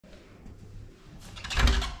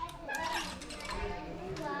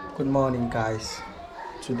Good morning, guys.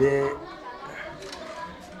 Today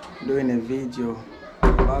doing a video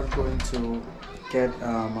about going to get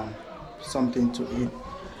something to eat.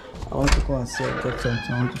 I want to go and get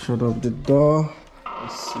something. I want to shut up the door.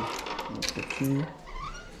 Let's see. The key.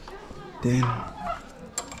 Then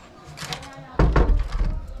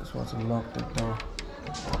just want to lock the door.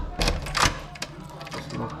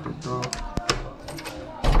 Just lock the door.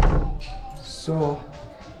 So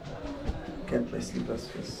get my slippers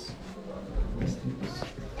first. My slippers.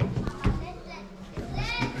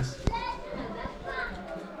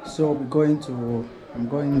 So I'm going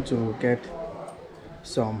to get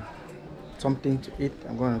something to eat.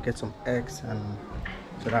 I'm going to get some eggs and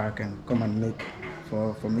so that I can come and make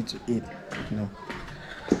for me to eat, you know.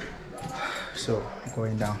 So I'm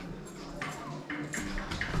going down.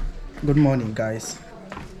 Good morning, guys.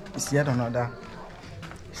 It's yet another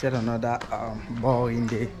boring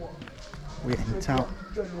day. We're in town,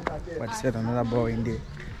 but it's yet another boring day.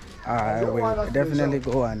 I will definitely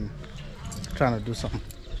go and try to do some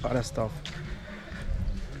other stuff,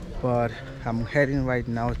 but I'm heading right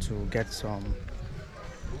now to get something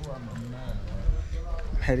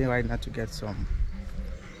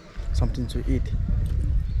to eat.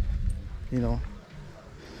 You know,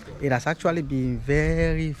 it has actually been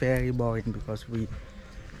very, very boring because we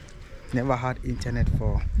never had internet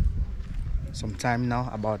for some time now.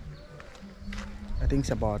 I think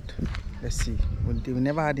it's about, let's see, we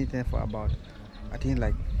never had internet for about, I think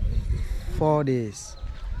like 4 days.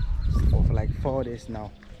 For like 4 days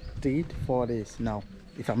now, 3 to 4 days now,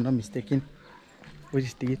 if I'm not mistaken, which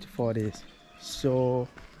is 3 to 4 days. So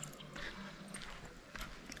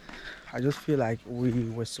I just feel like we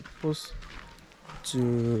were supposed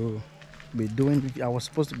to be doing, I was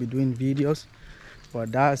supposed to be doing videos,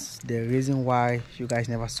 but that's the reason why you guys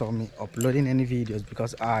never saw me uploading any videos,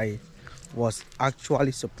 because I was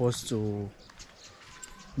actually supposed to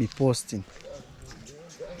be posting,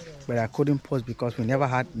 but I couldn't post because we never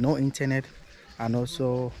had no internet, and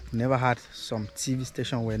also never had some TV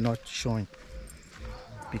station were not showing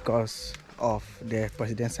because of the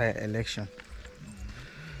presidential election.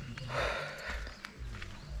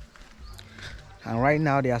 And right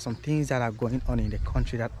now there are some things that are going on in the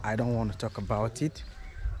country that I don't want to talk about it,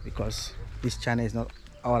 because this channel is not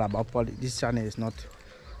all about politics. This channel is not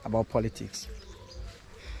about politics.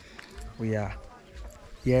 We are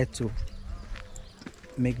here to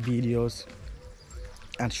make videos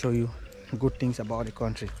and show you good things about the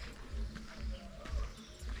country.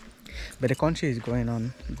 But the country is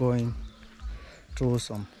going through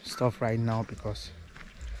some stuff right now, because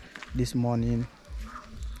this morning,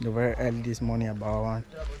 very early this morning, about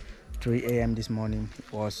 3 a.m. this morning,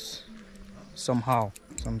 it was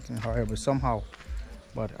something horrible somehow,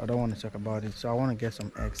 but I don't want to talk about it. So I want to get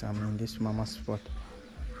some eggs. I'm in this mama spot.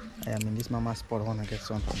 I want to get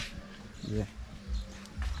something. Yeah,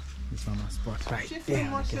 this mama spot right there. I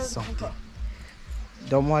want to get something.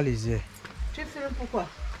 Donne-moi les yeux. Tu filmes pourquoi?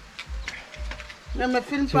 Ne me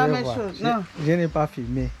filme pas mes choses. Non. Je n'ai pas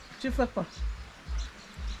filmé. Tu fais quoi?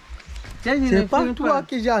 C'est pas toi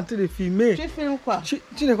que j'ai en train de filmer. Tu filmes quoi? Tu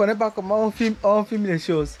ne connais pas comment on filme les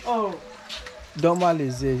choses. Oh. Donne-moi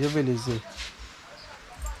les yeux, je veux les yeux.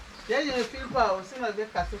 Je ne filme pas, aussi on avait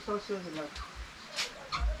cassé son chose là.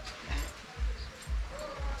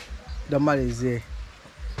 Donne-moi les yeux.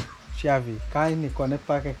 Tu as vu, quand il ne connaît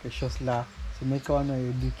pas quelque chose là, c'est même quand on est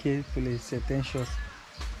éduqué pour certaines choses.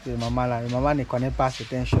 Les mamans là, les mamans ne connaissent pas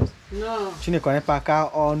certaines choses. Non. Tu ne connais pas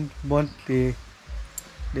quand on montre des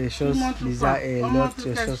choses bizarres et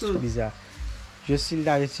l'autre chose bizarre. Je suis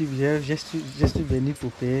là, je suis venu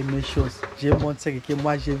pour payer mes choses. Je montre ce que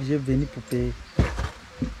moi j'ai venu pour payer.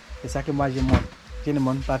 C'est ça que moi je montre. Je ne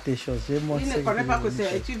montre pas tes choses. Je montre il ne connaît pas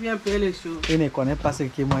que tu viens payer les choses. Il ne connaît pas ce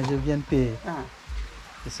que moi je viens payer. Ah.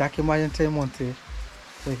 C'est ça que moi je t'ai montré.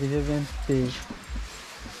 Ce que je viens payer.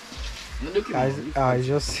 I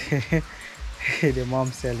just the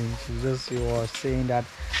mom selling. She was saying that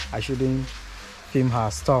I shouldn't film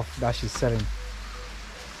her stuff that she's selling.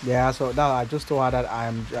 Yeah, so that I just told her that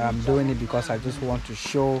I'm doing it because I just want to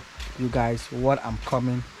show you guys what I'm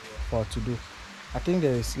coming for to do. I think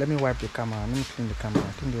there is, let me wipe the camera, let me clean the camera.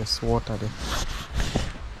 I think there's water there.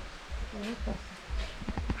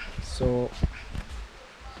 So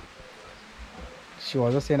she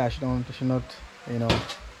was just saying I should not, you know,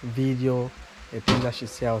 video the things that she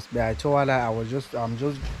sells. But I told her that I'm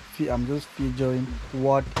just featuring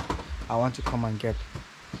what I want to come and get.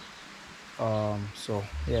 So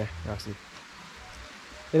yeah, that's it.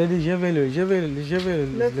 Elle a dit je vais le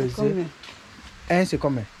un c'est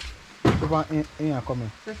combien? Tu prends un à combien?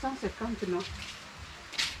 750 non.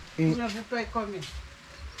 Je vous paye combien?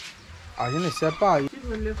 Ah, je ne sais pas. Tu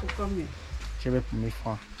veux le pour combien? Je vais pour 1000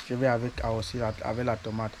 francs. Je vais avec aussi avec la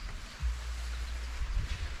tomate.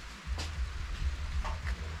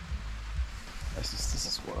 This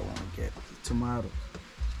is what I want to get. Tomato.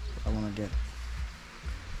 I want to get.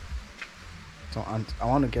 So I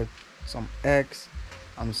want to get some eggs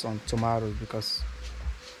and some tomatoes because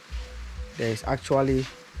there is actually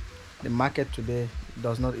the market today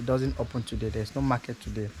it doesn't open today. There's no market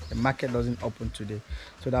today. The market doesn't open today,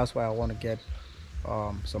 so that's why I want to get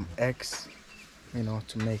some eggs, you know,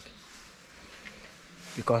 to make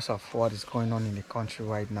because of what is going on in the country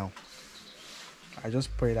right now. I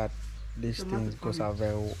just pray that these things goes out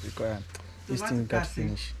very this thing get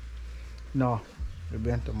finished. No, le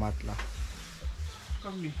bien tomate là.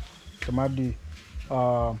 Combien? Tomate du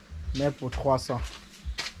mais pour 300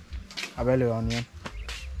 avec le oignon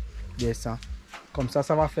 200. Comme ça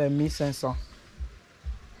va faire 1500.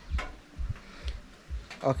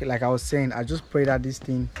 Okay, like I was saying, I just pray that this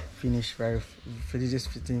thing this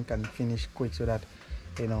thing can finish quick so that,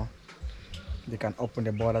 you know, they can open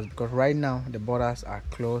the borders, because right now the borders are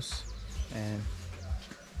closed and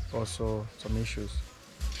also some issues.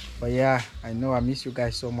 But yeah, I know I miss you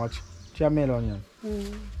guys so much. Jamel onion.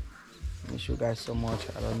 Miss you guys so much.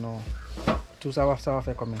 I don't know. Tout ça va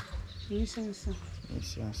faire combien? 1500.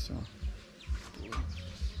 1500.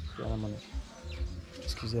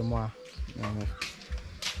 Excusez-moi.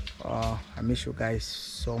 I miss you guys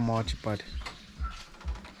so much, but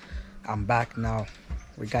I'm back now.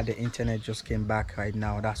 We got the internet just came back right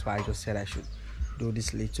now. That's why I just said I should do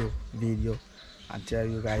this little video and tell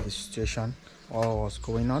you guys the situation, what was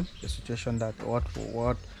going on, the situation that what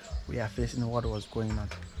we are facing, what was going on.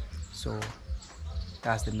 So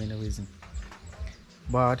that's the main reason.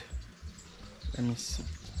 But let me see.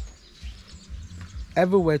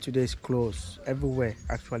 Everywhere today is closed. Everywhere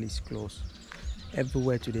actually is closed.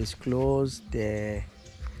 Everywhere today is closed. There's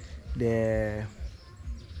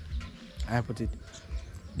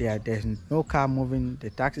no car moving. The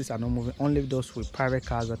taxis are not moving. Only those with private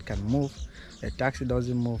cars that can move. The taxi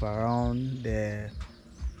doesn't move around.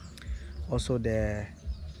 Also the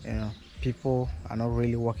people are not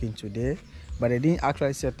really working today. But they didn't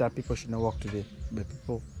actually say that people should not work today. But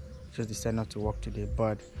people just decided not to work today.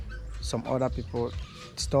 But some other people,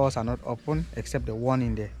 stores are not open except the one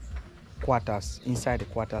in the quarters, inside the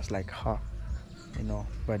quarters, like her, you know.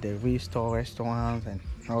 But the real store, restaurants, and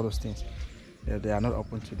all those things, they are not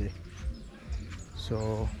open today.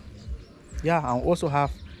 So yeah, I also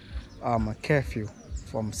have a curfew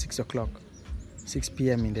from 6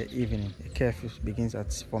 p.m. in the evening. The curfew begins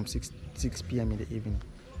from 6 p.m. in the evening.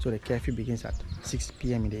 So the curfew begins at 6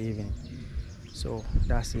 p.m. in the evening. So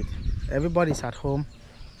that's it. Everybody's at home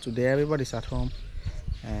today. Everybody's at home,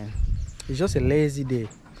 and it's just a lazy day.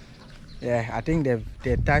 Yeah, I think the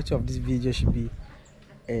title of this video should be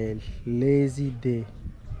a lazy day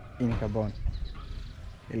in Gabon.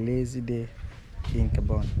 A lazy day in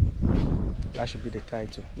Gabon. That should be the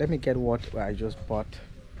title. Let me get what I just bought.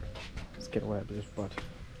 Let's get what I just bought.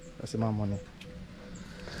 That's my money.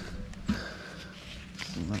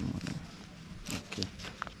 My money. Okay.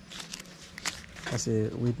 That's a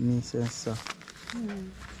with me sensor.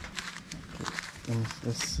 Okay.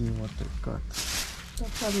 Let's see what they got.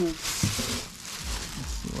 Let's see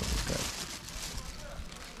what we got.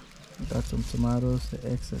 We got some tomatoes, the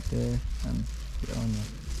eggs are there, and the onion.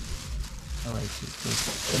 Alright,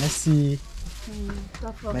 merci.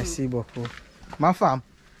 Merci beaucoup. Ma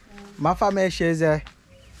femme is there.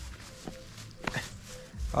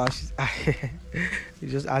 Oh,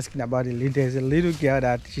 she's just asking about the little. There's a little girl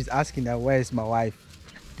that she's asking that where is my wife,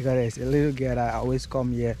 because there's a little girl that always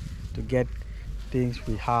come here to get things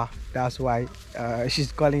with her. That's why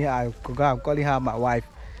she's calling her. I'm calling her my wife.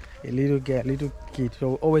 A little girl, little kid.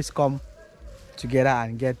 So we always come together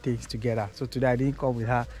and get things together. So today I didn't come with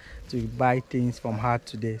her to buy things from her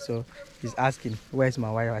today. So she's asking where's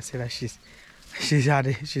my wife. I said that she's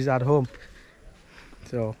at home.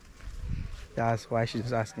 So that's why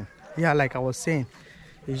she's asking. Yeah, like I was saying,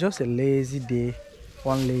 it's just a lazy day,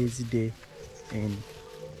 one lazy day in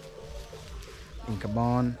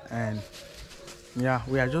Gabon, and yeah,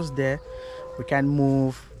 we are just there. We can't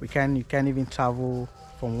move. You can't even travel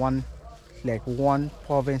from one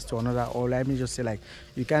province to another, or let me just say, like,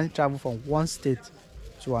 you can't travel from one state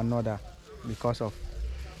to another because of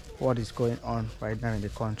what is going on right now in the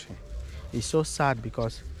country. It's so sad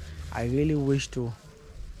because I really wish to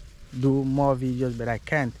do more videos, but I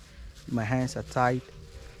can't. My hands are tied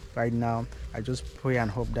right now. I just pray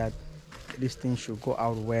and hope that this thing should go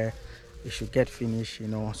out where it should get finished, you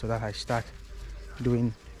know, so that I start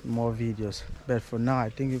doing more videos. But for now, I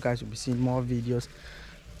think you guys will be seeing more videos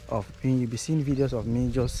of me. You'll be seeing videos of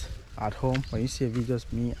me just at home. When you see videos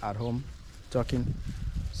me at home talking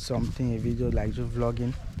something, a video like just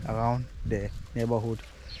vlogging around the neighborhood,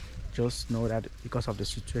 just know that because of the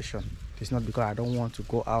situation. It's not because I don't want to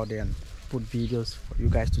go out there and put videos for you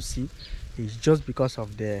guys to see. It's just because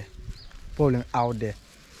of the problem out there.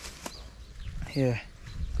 Yeah.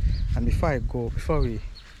 And before we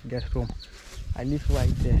get home, I live right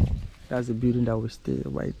there. That's the building that we stay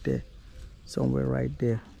right there. Somewhere right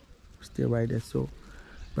there. We stay right there. So,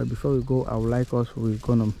 but before we go, I would like us, we're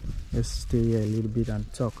gonna let's stay here a little bit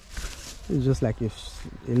and talk. It's just like a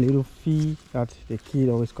little fee that the kid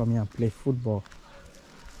always come here and play football.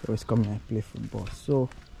 They always come here and play football. So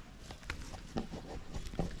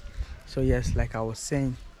yes, like I was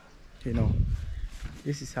saying, you know,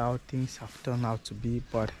 this is how things have turned out to be,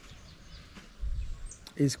 but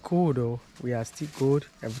it's cool though. We are still good.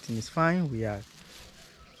 Everything is fine. We are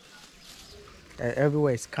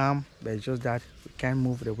everywhere is calm, but it's just that we can't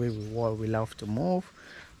move the way we love to move.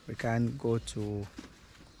 We can't go to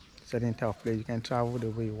certain type of place. You can travel the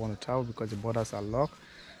way you want to travel because the borders are locked,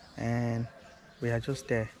 and we are just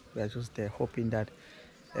there. We are just there, hoping that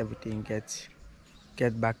everything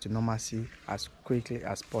get back to normalcy as quickly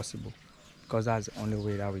as possible, because that's the only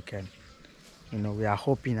way that we can. You know, we are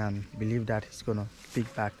hoping and believe that it's gonna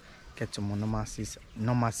pick back, get to normalcy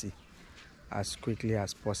as quickly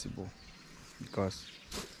as possible, because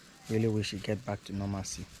really we should get back to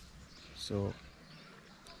normalcy. So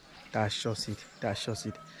that's just it.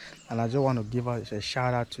 And I just want to give a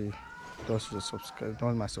shout out to those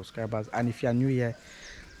my subscribers. And if you are new here,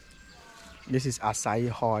 this is Acai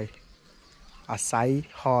Hoy.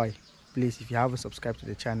 Please, if you haven't subscribed to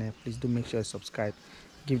the channel, please do make sure you subscribe,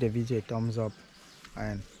 give the video a thumbs up,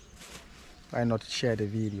 and try not to share the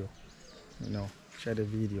video. You know, share the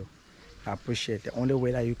video. I appreciate it. The only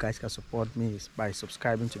way that you guys can support me is by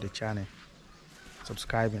subscribing to the channel,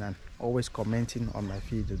 subscribing and always commenting on my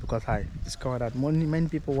videos, because I discovered that many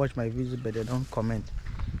people watch my videos but they don't comment.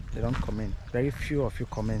 Very few of you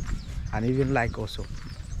comment and even like also.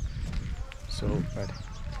 So but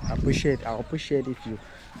I'll appreciate if you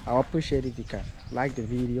can like the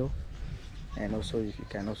video, and also if you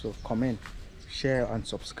can also comment, share and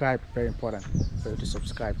subscribe. Very important for you to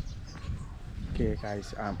subscribe. Okay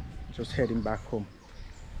guys, I'm just heading back home.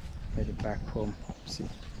 See,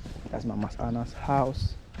 that's Mama Anna's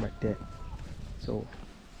house right there. So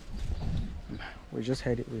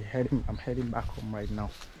I'm heading back home right now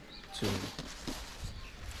to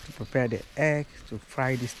prepare the egg, to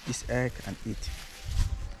fry this egg and eat,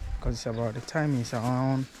 because it's about the time is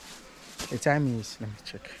around, let me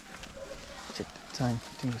check the time. I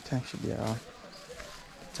think the time should be around,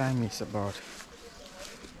 the time is about,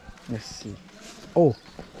 let's see, oh,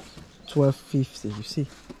 12:50. You see,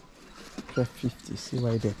 12:50. See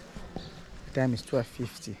right there, the time is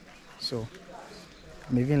 12:50. So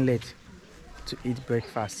I'm even late to eat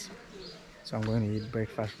breakfast, so I'm going to eat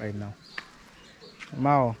breakfast right now.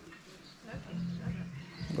 Mao,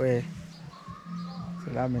 go ahead.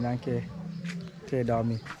 So là mình đang kê thuê đò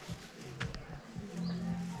mình.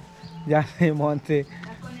 Dạ c'est monté.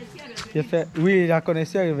 J'ai fait, oui, la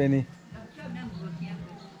connexion est venue.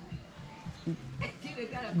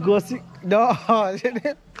 Gossip, non, ah,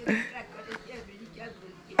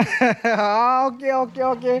 ok.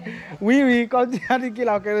 Oui, quand tu as dit que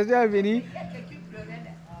la connexion est venue.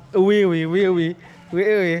 Oui.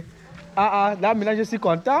 Ah, là maintenant je suis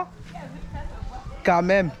content. Quand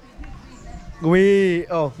même. Oui,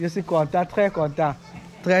 oh, je suis content, très content.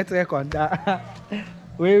 Très content.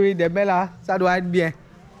 Oui, demain là, ça doit être bien.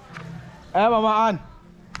 Maman Anne,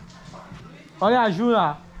 on est à jour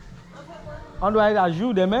là. On doit être à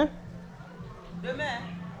jour demain. Demain?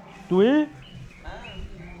 Oui.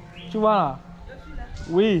 Tu vois là? Je suis là.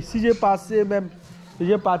 Oui, si j'ai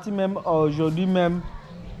parti même aujourd'hui même.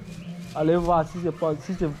 Allez voir si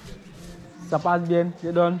ça passe bien. Je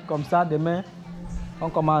donne comme ça demain. On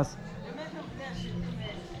commence.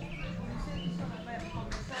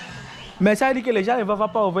 Mais ça veut dire que les gens ne vont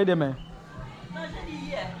pas ouvrir demain. Non, j'ai dit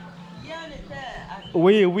hier. Hier, on était à...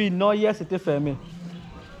 Oui, non, hier c'était fermé.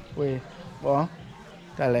 Oui, bon,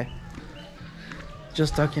 allez. I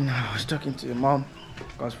was talking to the mom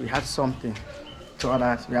because we had something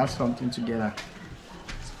together.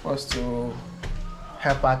 Supposed to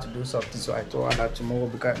help her to do something, so I told her that tomorrow,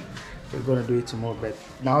 because we're gonna do it tomorrow. But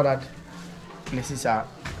now that places are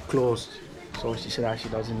closed, so she said that she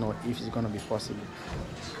doesn't know if it's gonna be possible.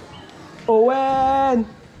 Owen,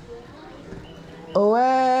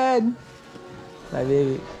 my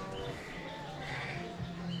baby.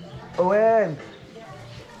 Owen,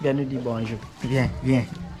 viens nous dire bonjour. Viens.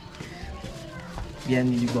 viens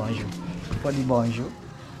me dire bonjour. Pas dire bonjour.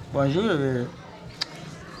 Bonjour.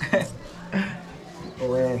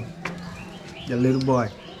 Ouais. The little boy.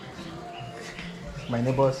 My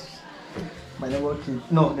neighbor kid.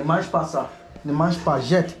 Non, ne mange pas ça. Ne mange pas,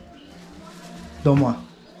 jette. Donne-moi.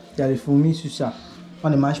 Il y a des fourmis sur ça. On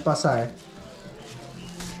ne mange pas ça, hein.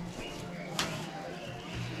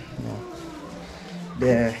 No.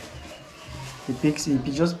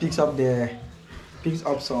 He just picks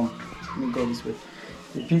up some. Let me go this way.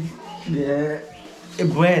 He picked a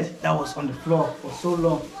bread that was on the floor for so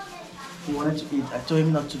long. He wanted to eat. I told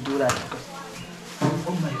him not to do that because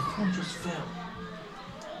oh, my phone just fell.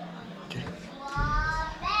 Okay.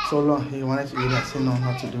 So long he wanted to eat. I said no,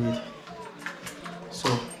 not to do it. So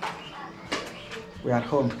we're at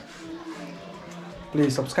home.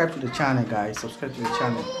 Please subscribe to the channel, guys. Subscribe to the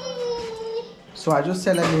channel. So I just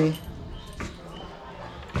said let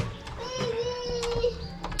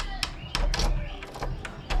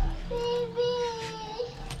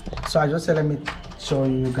me show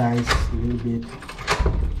you guys a little bit.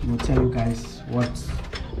 Tell you guys what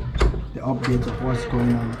the update of what's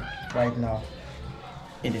going on right now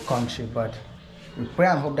in the country. But we pray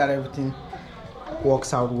and hope that everything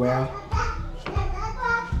works out well.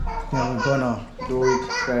 And we're gonna do it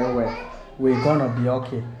very well. We're gonna be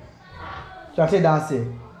okay. Chante danser.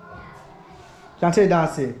 Chante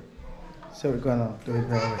danser. So we're gonna do it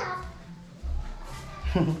very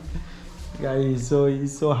well. Guys,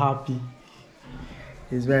 he's so happy.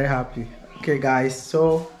 He's very happy. Okay, guys,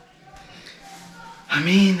 so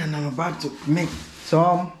and I'm about to make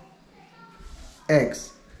some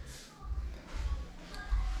eggs.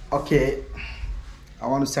 Okay, I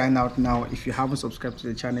want to sign out now. If you haven't subscribed to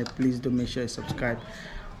the channel, please do make sure you subscribe.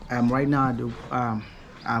 Right now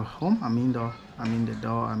at home. I'm indoor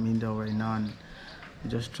right now, and I'm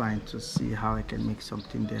just trying to see how I can make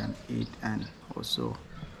something there and eat, and also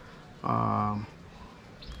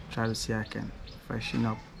try to see I can freshen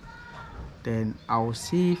up. Then I will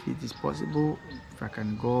see if it is possible, if I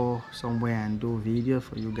can go somewhere and do video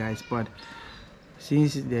for you guys. But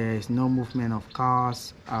since there is no movement of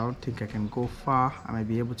cars, I don't think I can go far. I might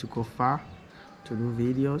be able to go far to do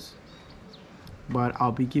videos, but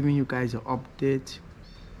I'll be giving you guys an update.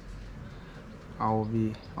 I'll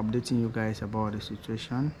be updating you guys about the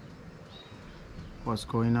situation, what's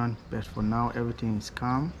going on. But for now, everything is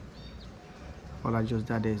calm. All I just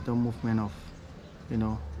that there's no movement of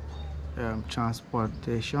transport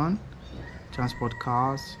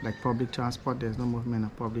cars, like public transport. There's no movement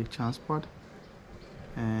of public transport,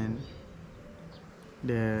 and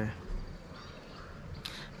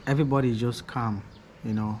everybody is just calm,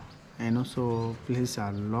 and also places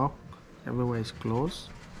are locked. Everywhere is closed.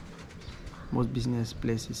 Most business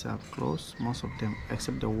places are closed, most of them,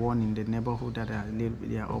 except the one in the neighborhood that are a little bit,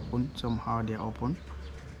 they are open. Somehow they are open,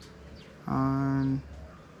 and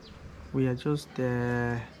we are just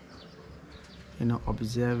there,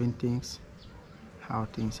 observing things, how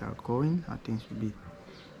things are going, how things will be.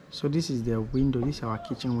 So this is the window. This is our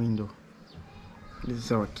kitchen window. Let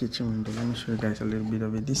me show you guys a little bit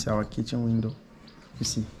of it. This is our kitchen window. You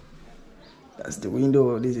see, that's the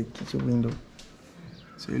window. This is the kitchen window.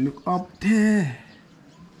 So you look up there,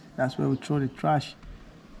 that's where we throw the trash,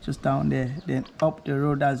 just down there. Then up the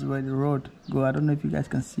road, that's where the road go. I don't know if you guys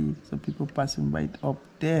can see some people passing right up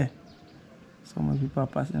there. Some people are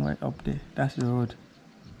passing right up there. That's the road.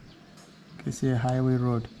 You can see a highway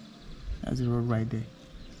road. That's the road right there.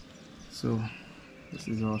 So this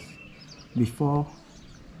is us. Before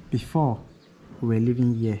we were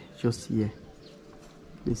living here, just here.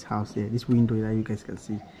 This house here, this window that you guys can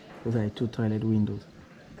see. Those are the two toilet windows.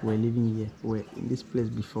 We're living here. We're in this place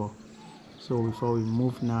before. So before we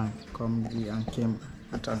moved now, came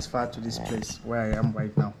and transferred to this place where I am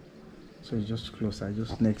right now. So it's just closer,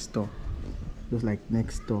 just next door. Just like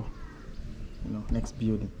next door, next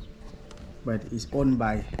building. But it's owned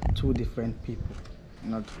by two different people,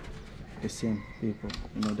 not the same people.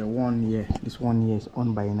 The one here, this one here is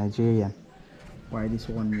owned by a Nigerian, while this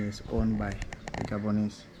one here is owned by the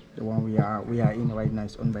Gabonese. The one we are in right now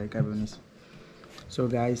is owned by the Gabonese. So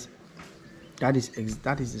guys, that is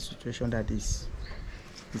the situation that it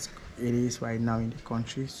is right now in the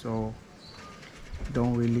country. So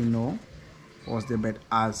don't really know what's the best.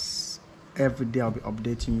 As every day I'll be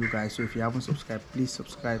updating you guys. So if you haven't subscribed, please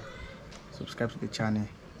subscribe to the channel.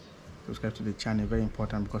 Subscribe to the channel, very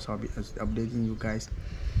important, because I'll be updating you guys,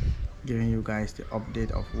 giving you guys the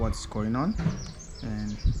update of what's going on,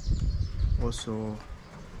 and also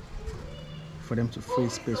for them to free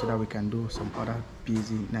space so that we can do some other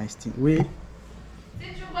busy nice things. Oui.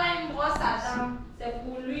 Si tu vois une brosse à dents, c'est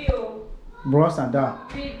pour lui. Brosse à dents.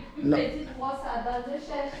 Oui, une petite brosse à dents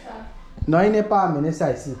Non, il n'est pas amené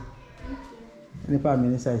ça ici. Il n'est pas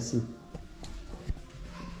amené ça ici.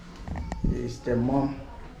 It's the mom.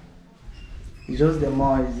 It's just the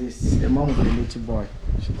mom. Is the mom of the little boy.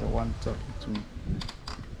 She's the one talking to me.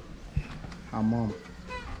 Her mom.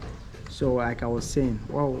 So, like I was saying,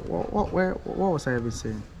 what was I ever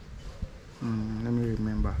saying? Let me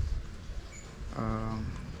remember.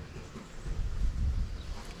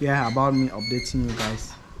 Yeah, about me updating you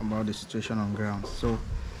guys about the situation on ground. So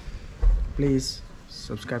please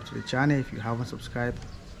subscribe to the channel if you haven't subscribed,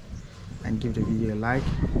 and give the video a like.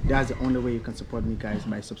 That's the only way you can support me, guys,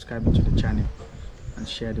 by subscribing to the channel and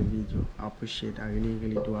share the video. I appreciate. I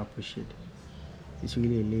really do appreciate. It's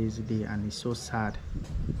really a lazy day and it's so sad.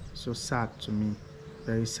 So sad to me.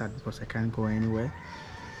 Very sad, because I can't go anywhere.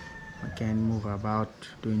 I can't move about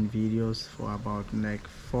doing videos for about like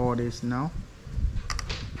 4 days now.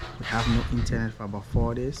 We have no internet for about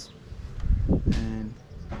 4 days, and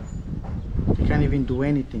you can't even do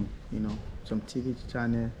anything. You know, some TV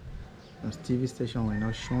channel, some TV station were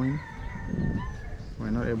not showing.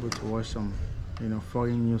 We're not able to watch some, you know,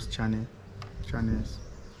 foreign news channels.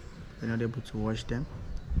 We're not able to watch them.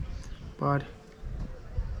 But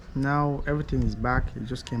now everything is back. It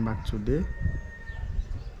just came back today,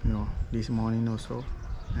 you know, this morning or so,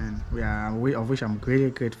 and of which I'm really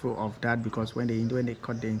grateful of that, because when they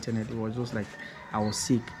cut the internet, it was just like I was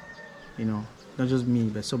sick, you know, not just me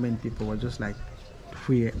but so many people were just like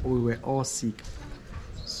we were all sick.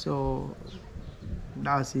 So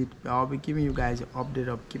that's it. I'll be giving you guys an update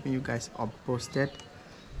of keeping you guys up posted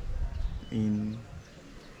in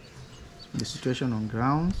the situation on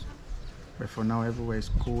ground. But for now, everywhere is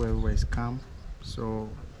cool, everywhere is calm. So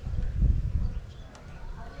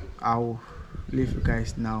I'll leave you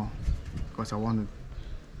guys now, because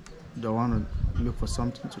don't want to look for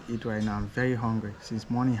something to eat right now. I'm very hungry. Since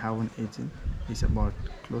morning I haven't eaten. It's about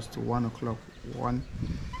close to 1 o'clock, 1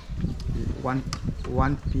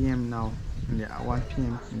 p.m. now, 1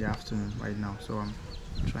 p.m. in the afternoon right now. So I'm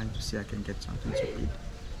trying to see I can get something to eat,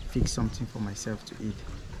 fix something for myself to eat.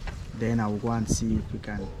 Then I will go and see if we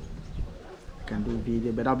can do a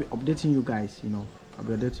video. But I'll be updating you guys, you know. I'll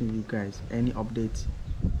be updating you guys. Any updates,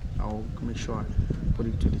 I'll make sure I put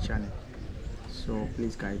it to the channel. So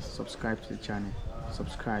please, guys, subscribe to the channel.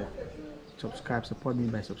 Subscribe, support me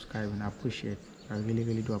by subscribing. I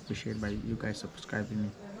really do appreciate by you guys subscribing me.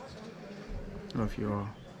 Love you all.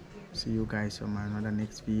 See you guys on my another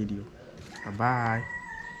next video. Bye bye.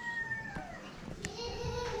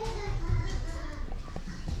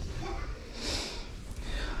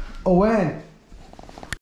 Oh, when